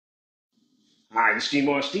Hi, this is Steve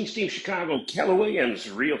Moss, Team Chicago, Keller Williams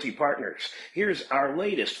Realty Partners. Here's our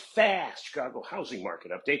latest fast Chicago housing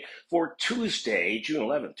market update for Tuesday, June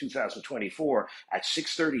 11th, 2024 at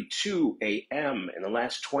 6:32 a.m. In the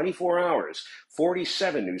last 24 hours,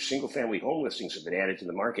 47 new single-family home listings have been added to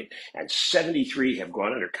the market, and 73 have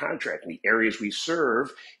gone under contract in the areas we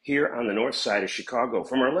serve here on the north side of Chicago.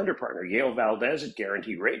 From our lender partner, Yale Valdez at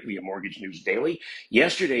Guaranteed Rate via Mortgage News Daily,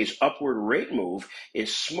 yesterday's upward rate move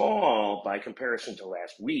is small by comparison to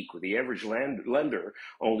last week, with the average lender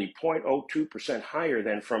only 0.02% higher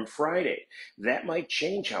than from Friday. That might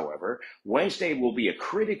change, however. Wednesday will be a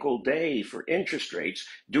critical day for interest rates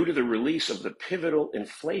due to the release of the pivotal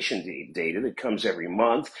inflation data that comes every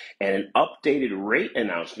month and an updated rate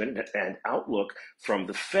announcement and outlook from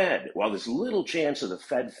the Fed. While there's little chance of the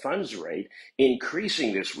Fed funds rate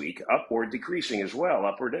increasing this week, up or decreasing as well,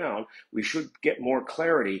 up or down, we should get more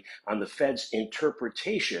clarity on the Fed's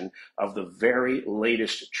interpretation of the very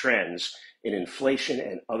latest trends in inflation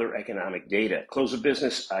and other economic data. Close of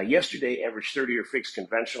business yesterday, average 30-year fixed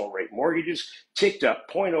conventional rate mortgages ticked up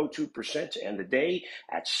 0.02% to end the day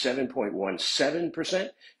at 7.17%.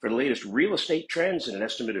 For the latest real estate trends and an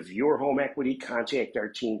estimate of your home equity, contact our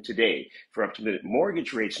team today. For up-to-minute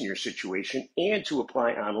mortgage rates in your situation and to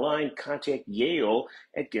apply online, contact Yale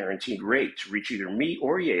at Guaranteed Rate. To reach either me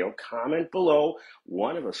or Yale, comment below.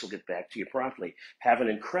 One of us will get back to you promptly. Have an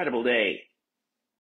incredible day.